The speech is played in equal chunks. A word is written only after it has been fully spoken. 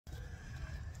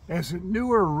As a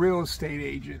newer real estate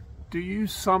agent, do you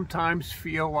sometimes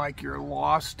feel like you're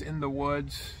lost in the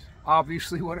woods?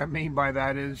 Obviously, what I mean by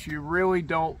that is you really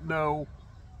don't know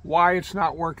why it's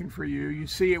not working for you. You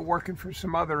see it working for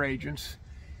some other agents,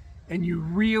 and you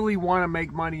really want to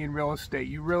make money in real estate.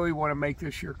 You really want to make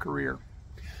this your career.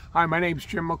 Hi, my name's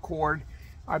Jim McCord.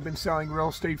 I've been selling real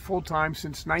estate full-time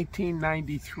since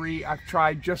 1993. I've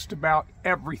tried just about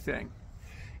everything.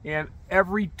 And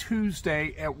every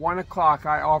Tuesday at 1 o'clock,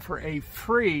 I offer a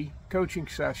free coaching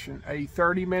session, a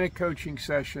 30-minute coaching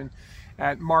session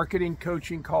at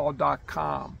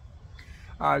marketingcoachingcall.com.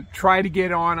 Try to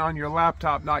get on your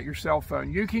laptop, not your cell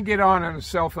phone. You can get on a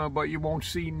cell phone, but you won't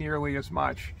see nearly as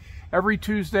much. Every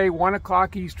Tuesday, 1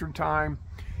 o'clock Eastern Time,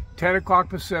 10 o'clock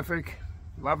Pacific,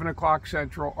 11 o'clock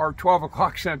Central, or 12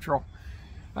 o'clock Central,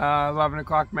 11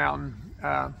 o'clock Mountain.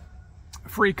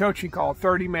 Free coaching call,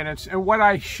 30 minutes. And what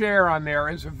I share on there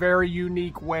is a very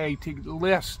unique way to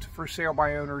list for sale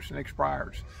by owners and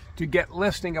expirators, to get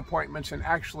listing appointments and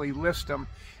actually list them,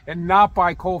 and not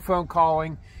by cold phone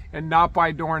calling, and not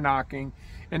by door knocking,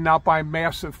 and not by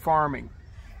massive farming.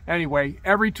 Anyway,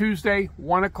 every Tuesday,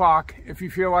 1 o'clock, if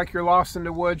you feel like you're lost in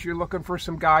the woods, you're looking for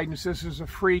some guidance, this is a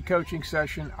free coaching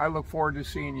session. I look forward to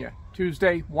seeing you.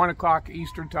 Tuesday, 1 o'clock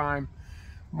Eastern Time,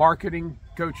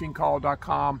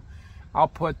 marketingcoachingcall.com. I'll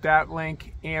put that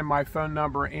link and my phone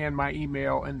number and my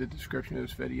email in the description of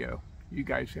this video. You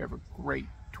guys have a great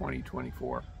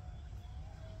 2024.